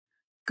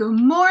Good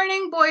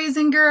morning, boys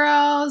and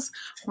girls.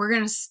 We're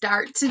going to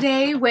start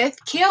today with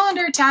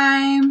calendar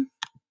time.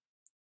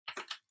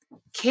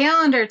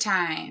 Calendar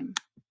time.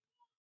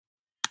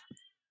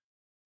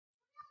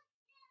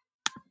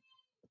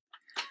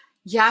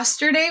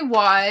 Yesterday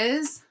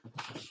was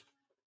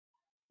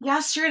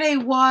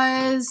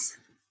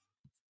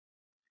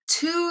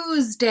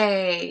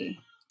Tuesday.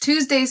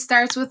 Tuesday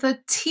starts with a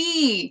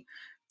T.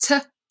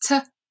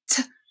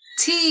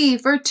 T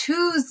for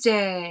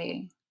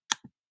Tuesday.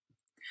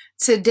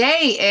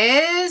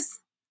 Today is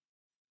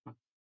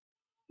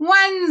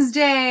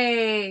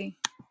Wednesday.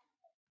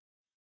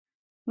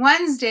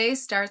 Wednesday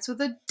starts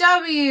with a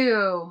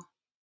W.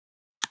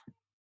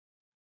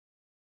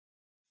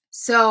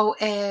 So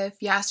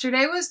if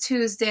yesterday was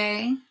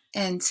Tuesday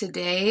and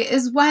today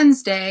is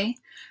Wednesday,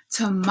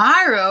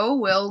 tomorrow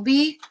will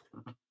be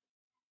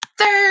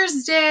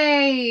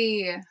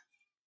Thursday.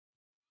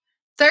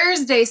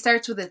 Thursday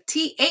starts with a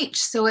TH,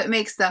 so it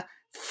makes the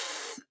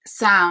th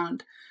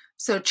sound.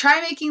 So try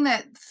making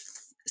that th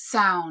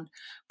sound.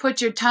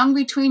 Put your tongue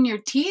between your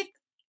teeth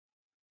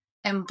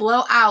and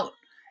blow out.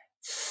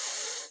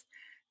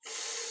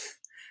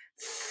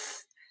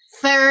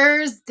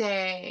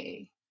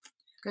 Thursday.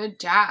 Good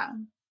job.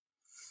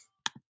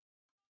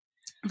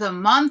 The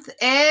month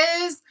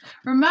is,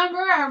 remember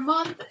our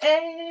month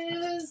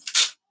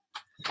is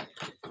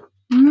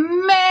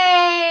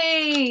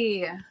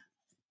May.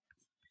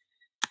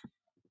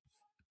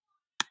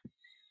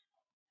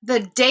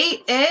 The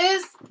date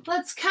is,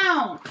 let's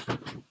count.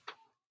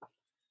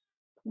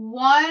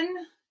 1,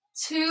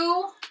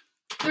 2,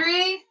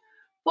 3,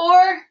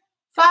 4,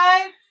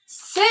 5,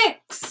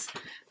 6.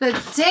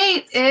 The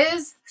date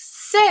is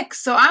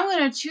 6. So I'm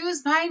going to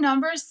choose my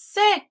number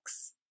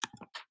 6.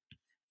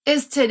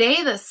 Is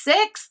today the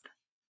 6th?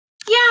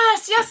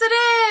 Yes,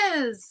 it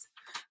is.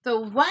 The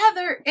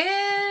weather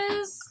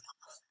is,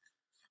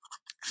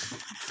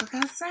 let's look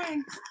outside.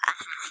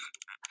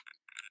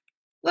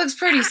 Looks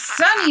pretty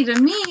sunny to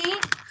me.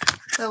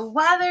 The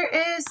weather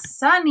is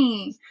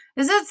sunny.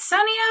 Is it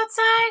sunny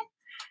outside?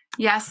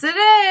 Yes, it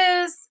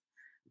is.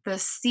 The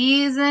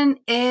season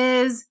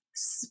is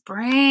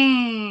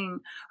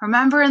spring.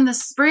 Remember, in the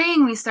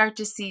spring, we start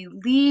to see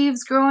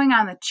leaves growing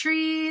on the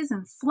trees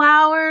and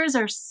flowers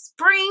are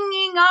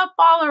springing up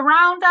all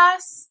around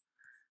us.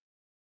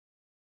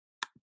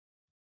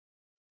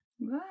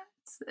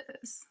 What's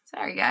this?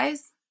 Sorry,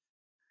 guys.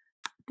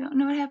 Don't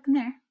know what happened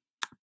there.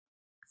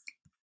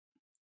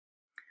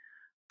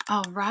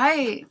 All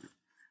right.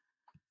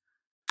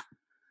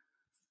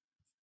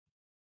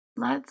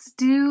 Let's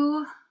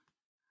do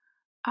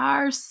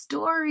our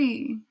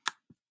story.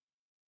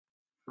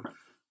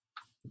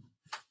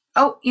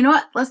 Oh, you know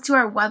what? Let's do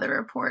our weather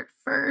report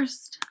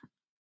first.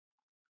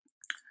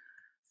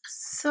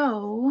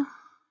 So,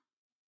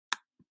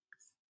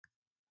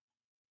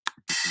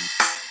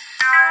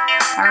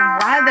 our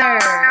weather.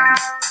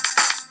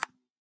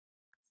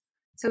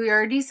 So we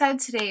already said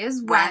today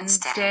is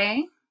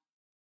Wednesday.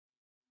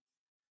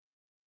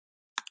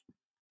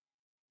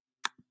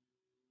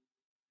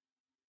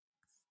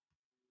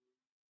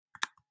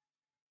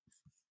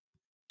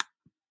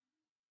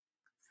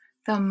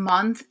 The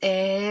month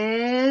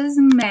is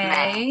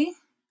May.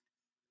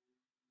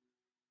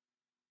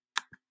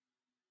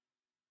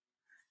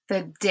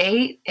 The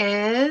date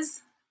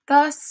is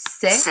the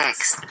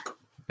 6th.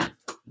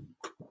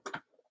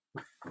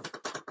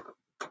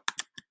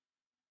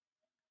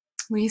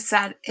 We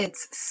said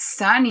it's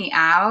sunny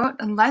out,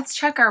 and let's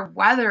check our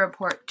weather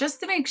report just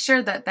to make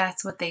sure that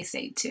that's what they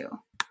say too.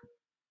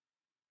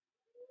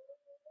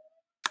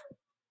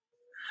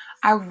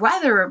 Our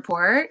weather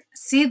report,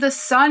 see the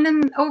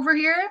sun over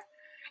here?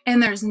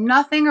 And there's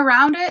nothing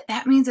around it.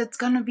 That means it's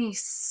going to be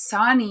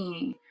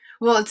sunny.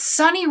 Well, it's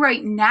sunny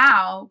right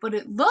now, but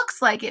it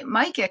looks like it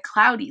might get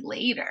cloudy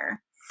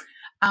later.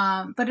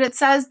 But it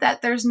says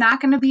that there's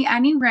not going to be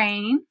any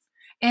rain.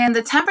 And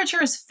the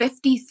temperature is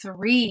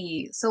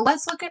 53. So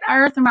let's look at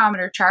our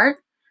thermometer chart.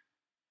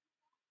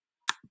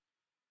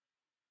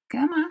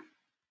 Come on.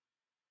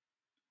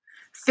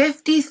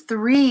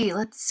 53.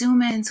 Let's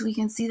zoom in so we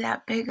can see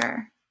that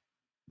bigger.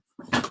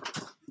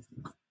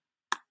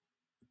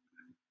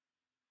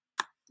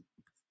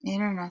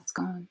 Internet's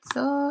going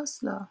so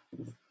slow.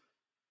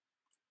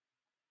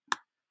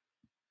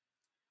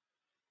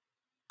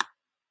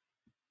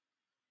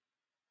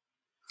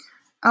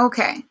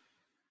 Okay.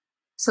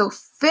 So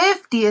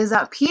 50 is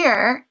up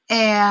here,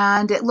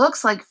 and it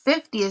looks like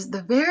 50 is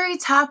the very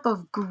top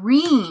of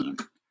green.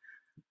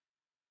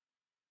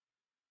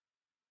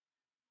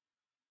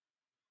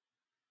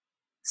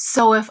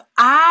 So if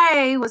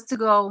I was to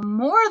go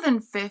more than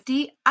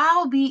 50,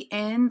 I'll be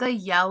in the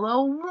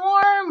yellow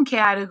warm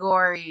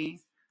category.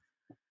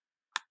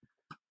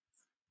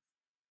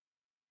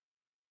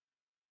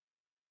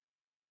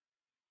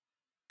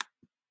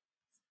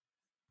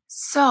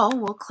 So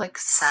we'll click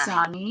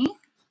sunny.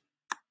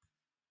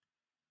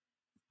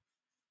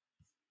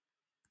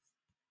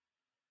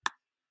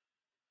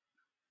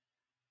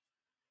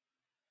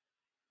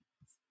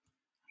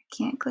 I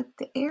can't click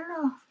the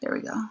arrow. There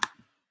we go.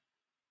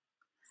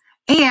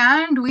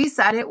 And we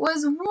said it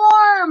was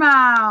warm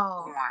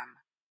out. Warm.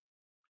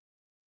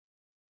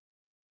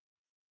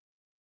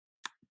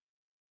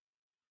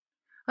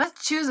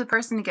 Let's choose a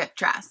person to get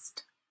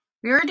dressed.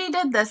 We already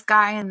did this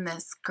guy and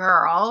this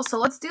girl, so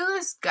let's do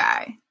this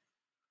guy.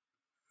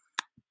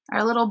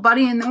 Our little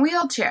buddy in the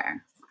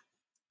wheelchair.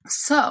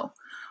 So,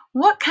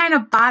 what kind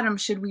of bottom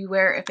should we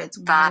wear if it's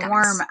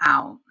warm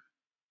out?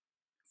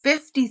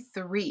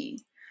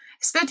 53.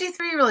 Is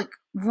 53 like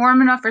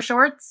warm enough for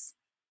shorts?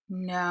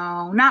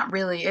 No, not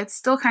really. It's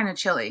still kind of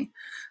chilly.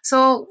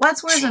 So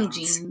let's wear some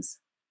jeans.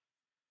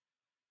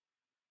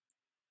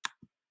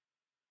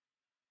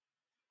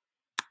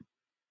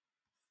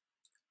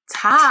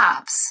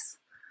 Tops.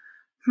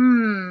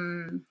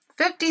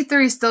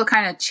 53 is still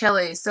kind of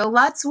chilly. So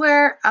let's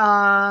wear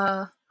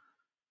a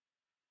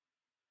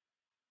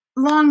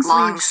long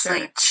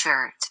sleeve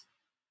shirt.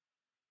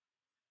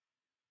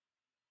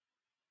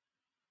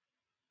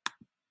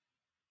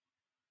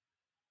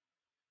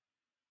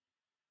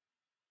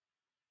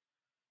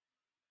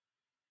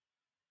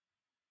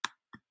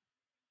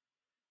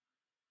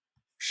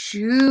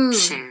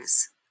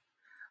 Shoes.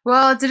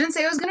 Well, it didn't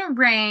say it was going to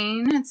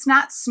rain. It's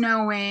not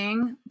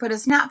snowing, but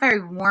it's not very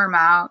warm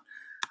out.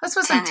 Let's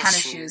put some tennis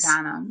shoes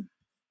on them.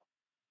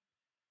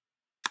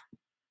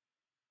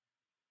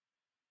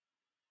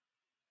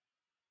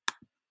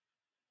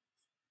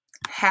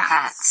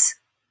 Hats.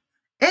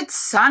 It's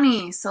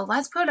sunny, so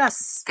let's put a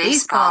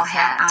baseball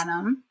hat on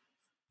them.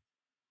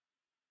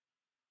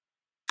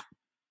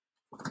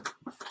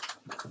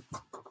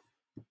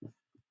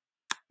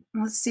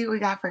 Let's see what we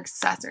got for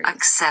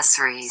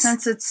accessories.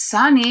 Since it's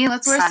sunny,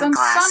 let's wear some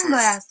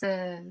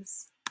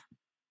sunglasses.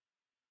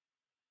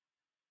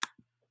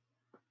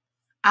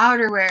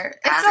 Outerwear.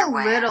 It's a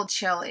little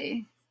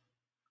chilly.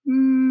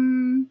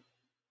 He'll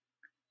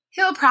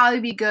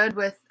probably be good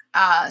with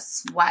a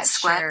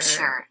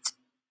sweatshirt.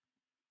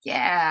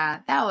 Yeah,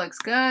 that looks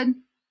good.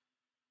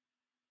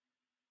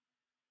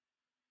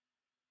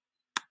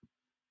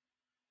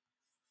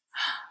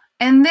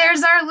 And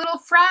there's our little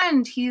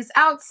friend. He's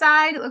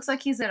outside. It looks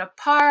like he's at a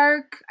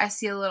park. I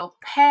see a little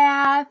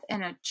path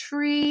and a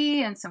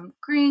tree and some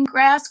green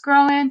grass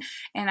growing.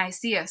 And I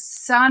see a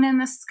sun in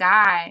the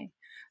sky.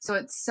 So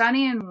it's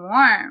sunny and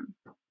warm.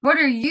 What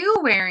are you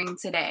wearing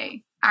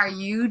today? Are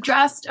you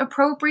dressed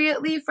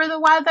appropriately for the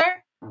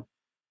weather?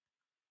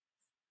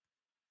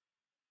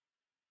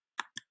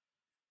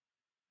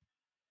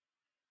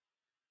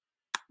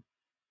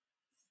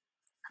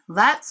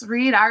 Let's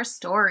read our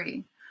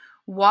story.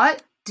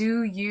 What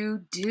do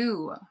you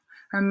do?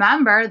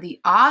 Remember, the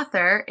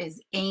author is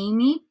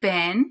Amy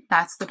Bin.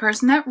 That's the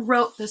person that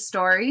wrote the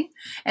story.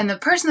 And the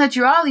person that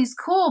drew all these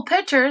cool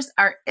pictures,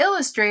 our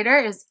illustrator,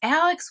 is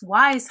Alex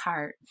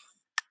Weishart.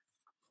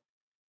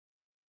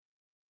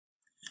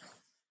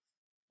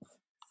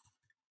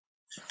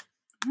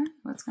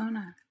 What's going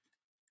on?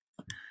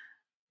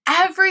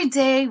 Every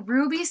day,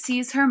 Ruby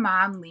sees her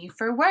mom leave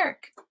for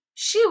work.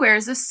 She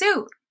wears a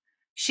suit.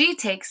 She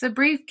takes a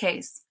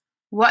briefcase.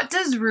 What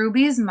does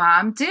Ruby's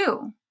mom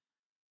do?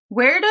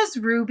 Where does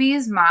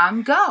Ruby's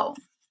mom go?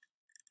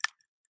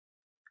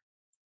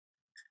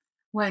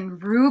 When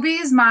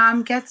Ruby's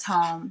mom gets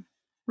home,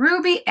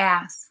 Ruby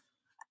asks,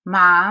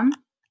 "Mom,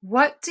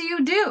 what do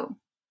you do?"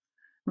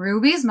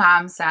 Ruby's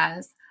mom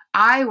says,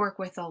 "I work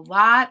with a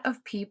lot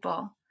of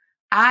people.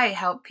 I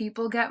help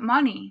people get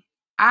money.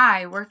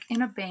 I work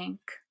in a bank."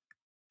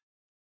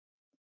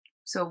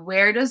 So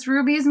where does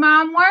Ruby's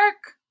mom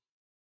work?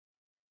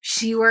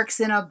 She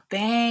works in a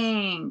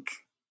bank.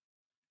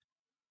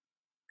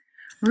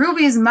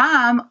 Ruby's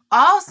mom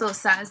also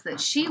says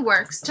that she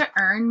works to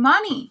earn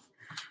money.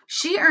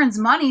 She earns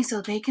money so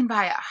they can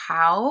buy a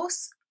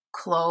house,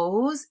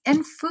 clothes,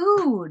 and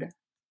food.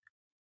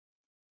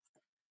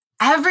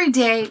 Every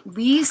day,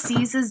 Lee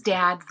sees his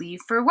dad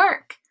leave for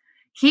work.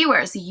 He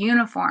wears a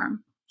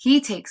uniform. He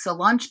takes a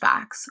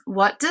lunchbox.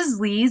 What does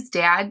Lee's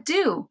dad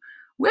do?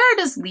 Where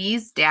does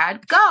Lee's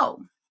dad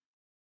go?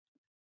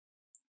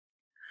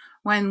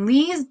 When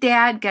Lee's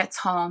dad gets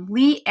home,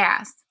 Lee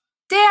asks,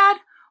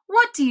 "Dad,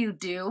 what do you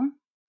do?"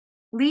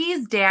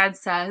 Lee's dad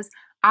says,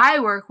 "I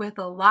work with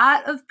a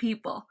lot of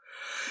people.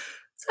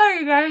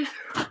 Sorry, guys.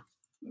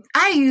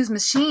 I use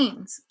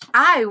machines.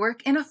 I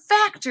work in a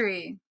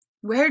factory."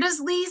 Where does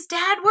Lee's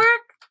dad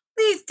work?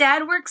 Lee's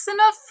dad works in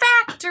a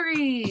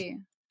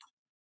factory.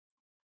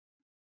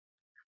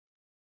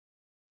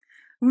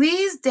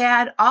 Lee's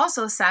dad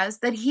also says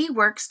that he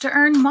works to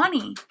earn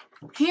money.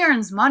 He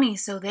earns money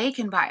so they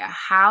can buy a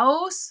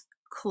house,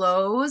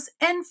 clothes,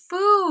 and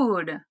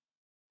food.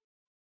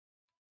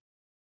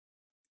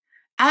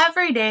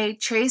 Every day,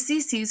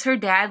 Tracy sees her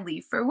dad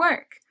leave for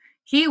work.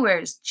 He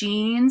wears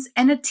jeans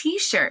and a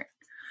t-shirt.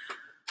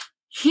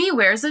 He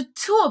wears a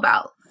tool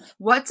belt.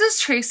 What does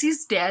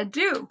Tracy's dad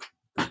do?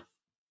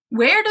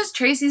 Where does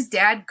Tracy's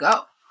dad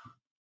go?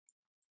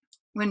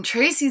 When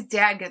Tracy's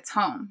dad gets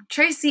home,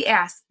 Tracy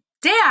asks,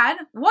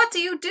 "Dad, what do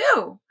you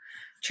do?"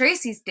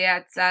 Tracy's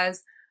dad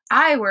says,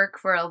 "I work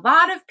for a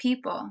lot of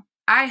people.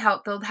 I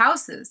help build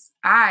houses.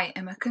 I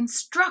am a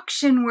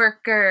construction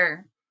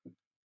worker."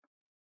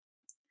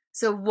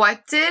 So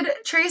what did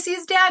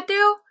Tracy's dad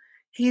do?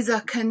 He's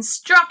a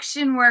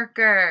construction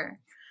worker.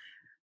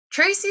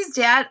 Tracy's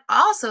dad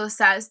also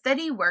says that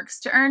he works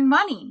to earn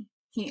money.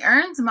 He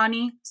earns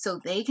money so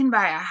they can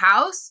buy a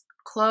house,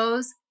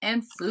 clothes,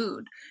 and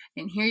food.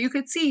 And here you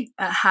could see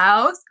a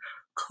house,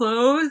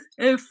 clothes,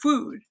 and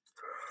food.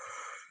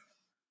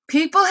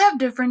 People have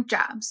different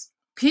jobs.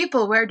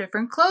 People wear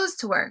different clothes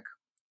to work.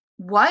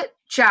 What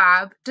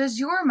job does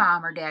your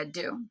mom or dad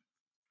do?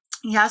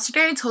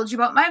 Yesterday I told you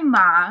about my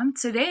mom.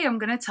 Today I'm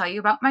going to tell you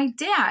about my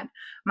dad.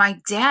 My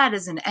dad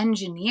is an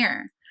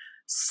engineer.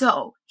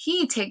 So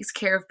he takes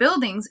care of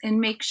buildings and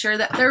makes sure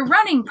that they're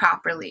running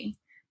properly.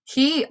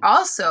 He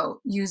also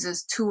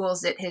uses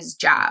tools at his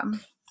job.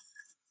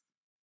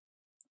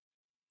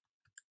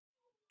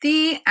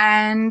 The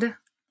end.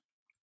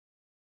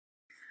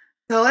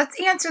 So let's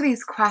answer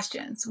these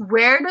questions.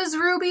 Where does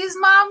Ruby's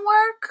mom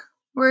work?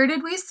 Where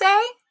did we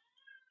say?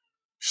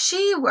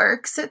 She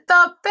works at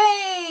the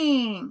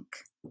bank.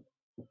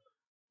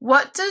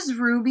 What does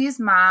Ruby's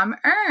mom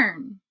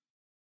earn?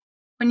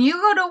 When you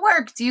go to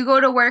work, do you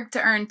go to work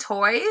to earn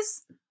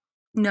toys?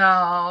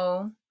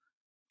 No.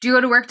 Do you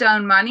go to work to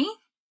earn money?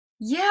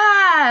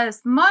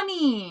 Yes,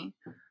 money.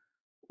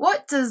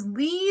 What does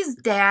Lee's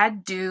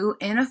dad do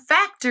in a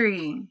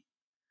factory?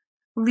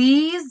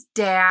 Lee's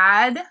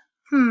dad,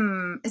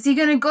 is he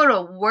gonna go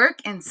to work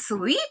and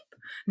sleep?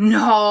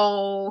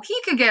 No, he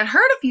could get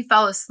hurt if he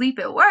fell asleep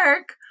at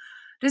work.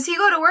 Does he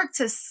go to work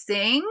to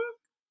sing?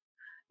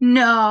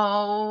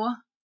 No.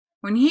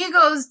 When he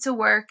goes to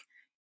work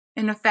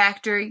in a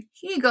factory,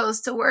 he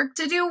goes to work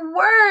to do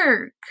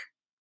work.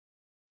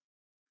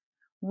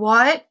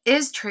 What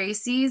is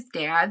Tracy's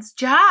dad's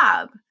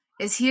job?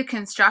 Is he a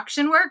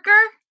construction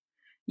worker?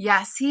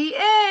 Yes, he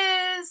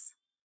is.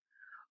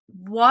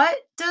 What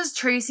does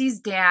Tracy's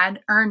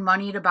dad earn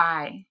money to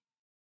buy?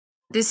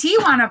 Does he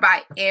want to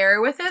buy air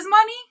with his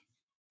money?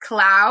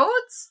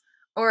 Clouds?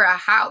 Or a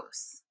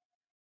house?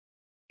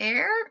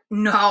 Air?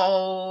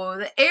 No,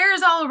 the air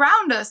is all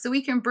around us so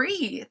we can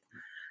breathe.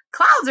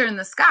 Clouds are in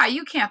the sky.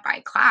 You can't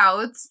buy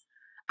clouds.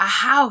 A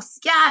house.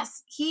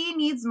 Yes, he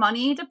needs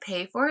money to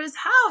pay for his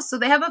house so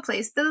they have a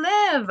place to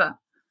live.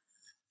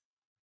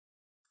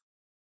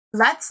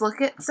 Let's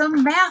look at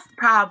some math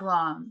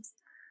problems.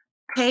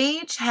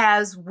 Paige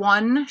has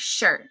one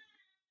shirt.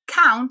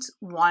 Count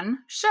one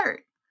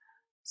shirt.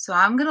 So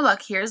I'm going to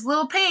look. Here's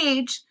little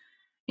Paige.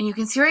 And you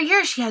can see right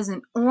here she has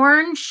an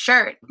orange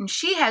shirt. And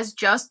she has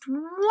just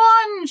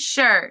one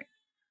shirt.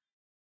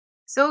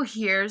 So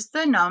here's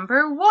the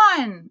number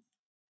 1.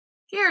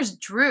 Here's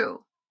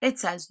Drew. It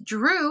says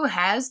Drew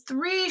has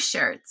 3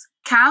 shirts.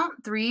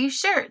 Count 3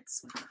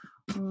 shirts.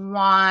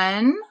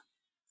 1,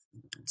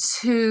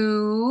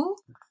 2,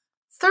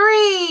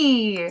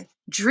 3.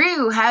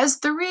 Drew has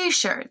 3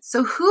 shirts.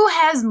 So who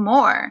has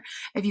more?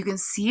 If you can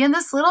see in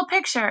this little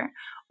picture,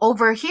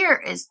 over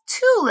here is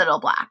 2 little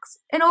blocks.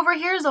 And over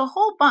here is a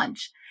whole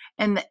bunch.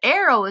 And the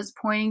arrow is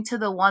pointing to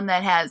the one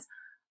that has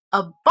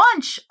a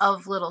bunch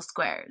of little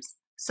squares.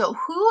 So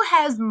who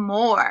has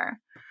more?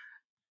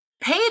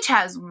 Paige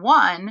has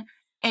 1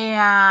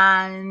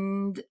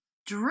 and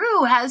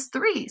Drew has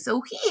 3.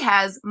 So he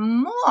has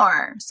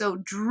more. So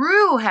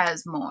Drew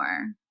has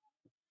more.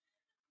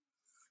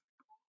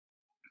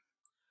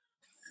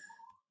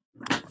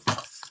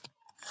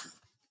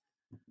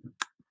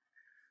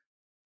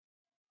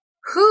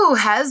 Who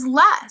has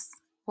less?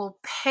 Well,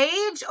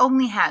 Paige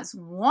only has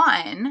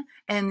 1.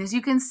 And as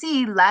you can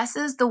see, less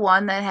is the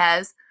one that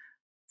has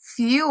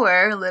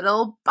fewer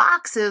little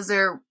boxes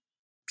or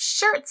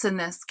shirts in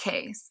this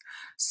case.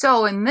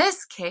 So in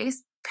this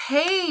case,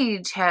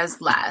 Paige has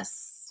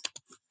less.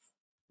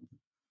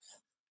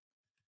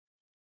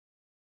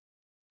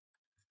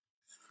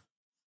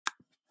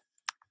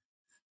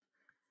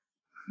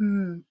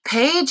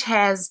 Paige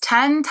has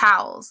 10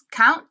 towels.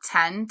 Count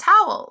 10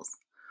 towels.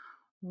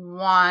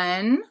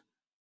 1,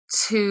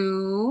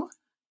 2,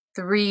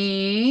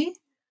 3,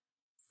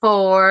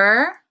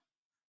 4,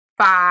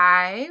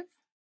 5,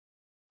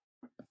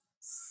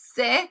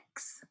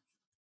 6,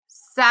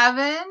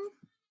 7,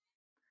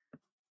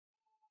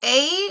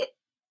 8,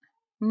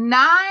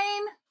 9,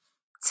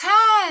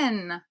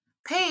 10.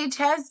 Paige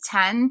has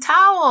 10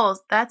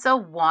 towels. That's a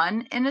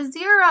 1 and a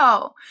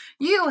 0.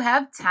 You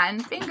have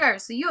 10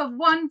 fingers, so you have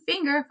 1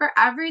 finger for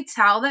every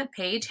towel that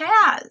Paige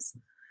has.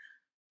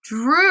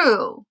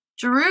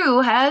 Drew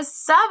has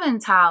 7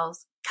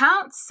 towels.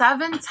 Count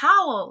 7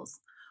 towels.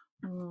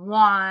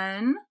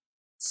 1,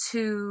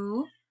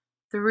 2,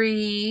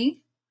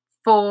 3,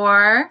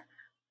 4,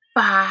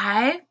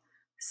 5,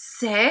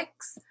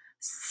 6,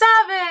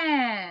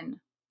 7.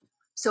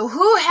 So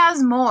who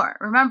has more?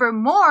 Remember,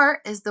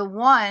 more is the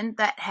one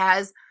that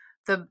has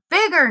the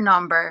bigger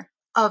number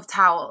of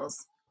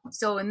towels.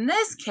 So in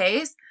this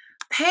case,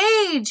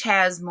 Paige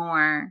has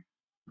more.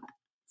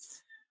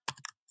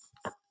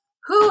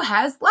 Who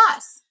has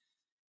less?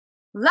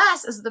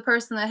 Less is the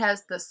person that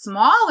has the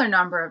smaller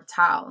number of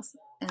towels.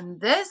 In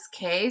this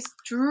case,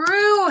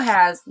 Drew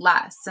has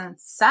less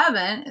since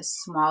 7 is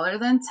smaller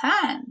than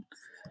 10.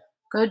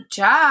 Good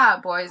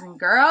job, boys and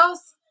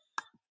girls.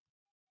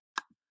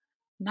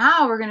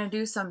 Now we're going to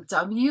do some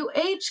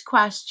WH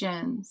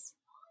questions.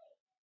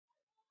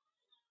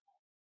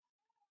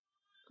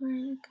 Where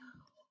did it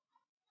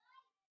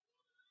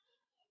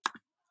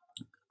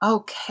go?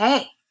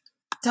 Okay,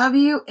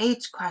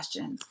 WH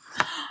questions.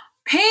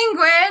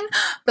 Penguin.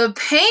 The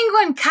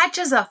penguin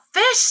catches a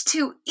fish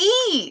to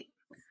eat.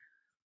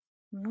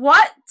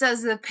 What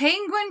does the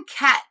penguin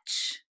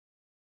catch?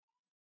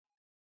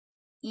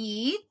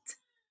 Eat,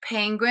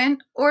 penguin,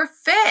 or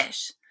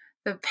fish?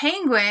 The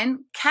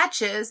penguin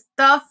catches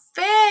the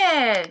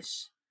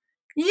fish.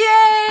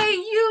 Yay,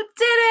 you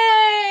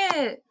did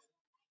it!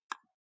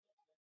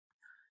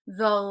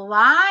 The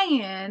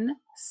lion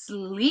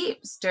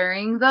sleeps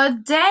during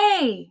the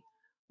day.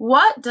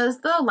 What does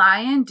the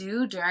lion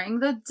do during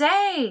the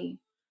day?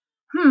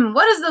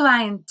 What does the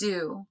lion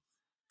do?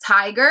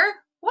 Tiger?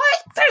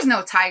 What? There's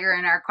no tiger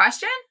in our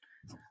question.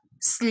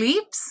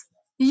 Sleeps?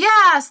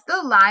 Yes,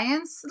 the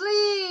lion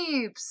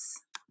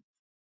sleeps.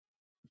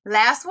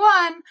 Last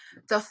one.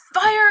 The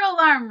fire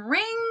alarm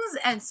rings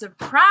and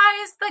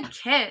surprises the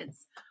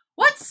kids.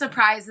 What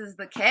surprises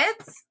the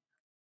kids?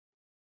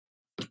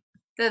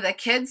 Do the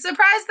kids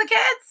surprise the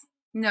kids?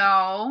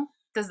 No.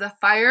 Does the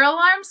fire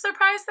alarm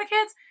surprise the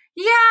kids?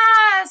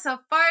 Yes, a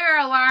fire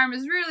alarm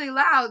is really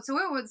loud, so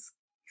it would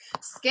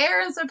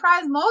scare and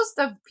surprise most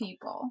of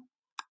people.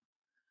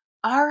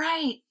 All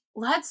right,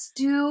 let's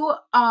do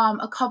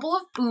a couple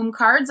of boom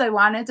cards. I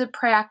wanted to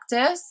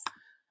practice.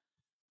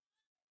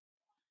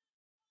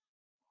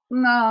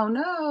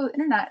 No,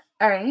 internet.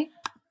 All right.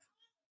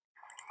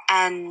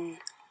 N.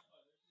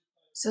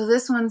 So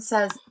this one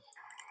says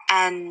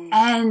N.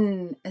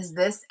 N. Is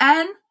this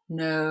N?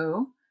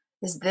 No.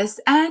 Is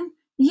this N?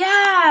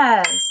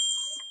 Yes.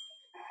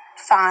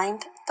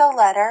 Find the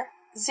letter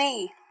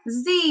Z.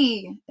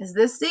 Z. Is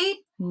this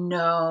Z?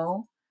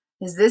 No.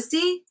 Is this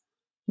Z?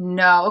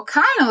 No. It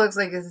kind of looks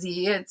like a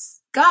Z.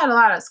 It's got a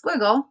lot of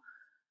squiggle.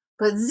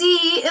 But Z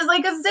is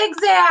like a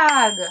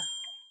zigzag.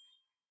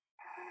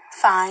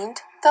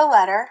 Find the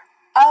letter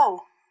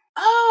O.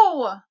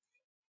 Oh,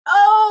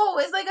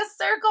 it's like a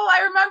circle.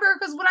 I remember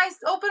because when I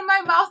open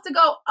my mouth to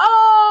go,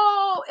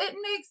 oh, it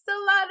makes the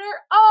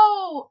letter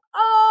O.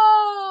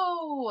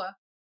 Oh.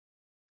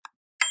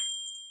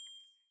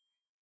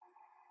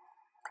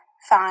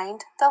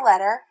 Find the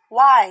letter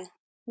Y.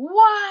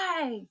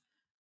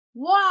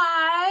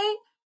 Y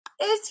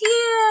is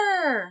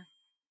here.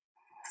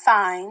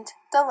 Find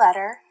the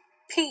letter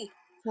P.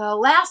 The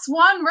last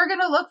one, we're going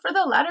to look for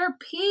the letter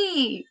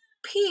P.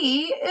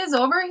 P is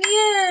over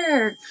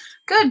here.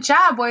 Good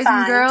job, boys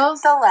and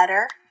girls. Find the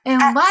letter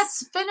And X.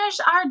 let's finish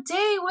our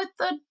day with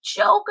the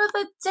joke of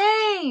the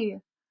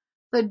day.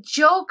 The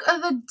joke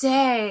of the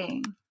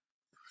day.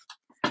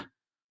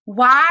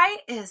 Why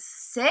is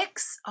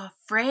 6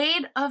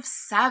 afraid of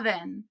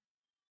 7?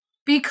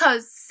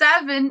 Because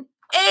 7,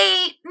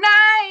 8,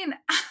 9.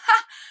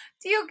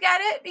 Do you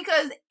get it?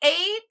 Because 8,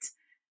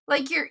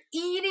 like you're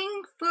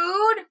eating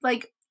food,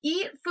 like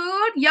eat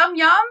food, yum,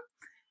 yum,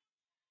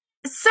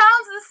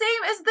 sounds the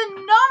same as the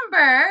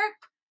number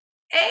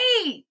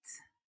 8.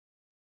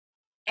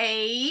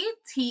 8,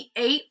 he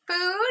ate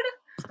food.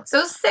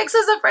 So 6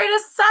 is afraid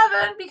of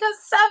 7 because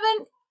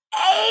 7,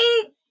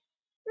 8,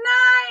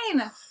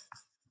 9.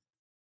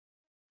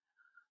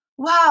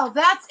 Wow,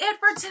 that's it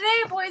for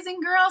today, boys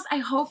and girls. I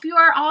hope you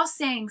are all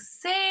staying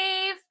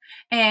safe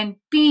and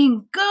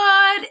being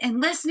good and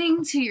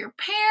listening to your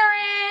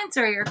parents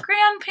or your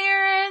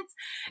grandparents,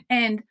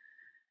 and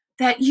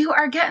that you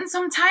are getting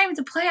some time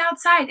to play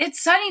outside.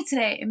 It's sunny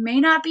today. It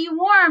may not be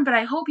warm, but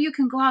I hope you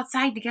can go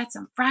outside to get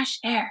some fresh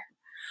air.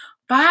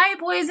 Bye,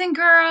 boys and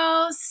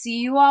girls. See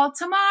you all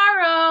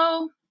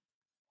tomorrow.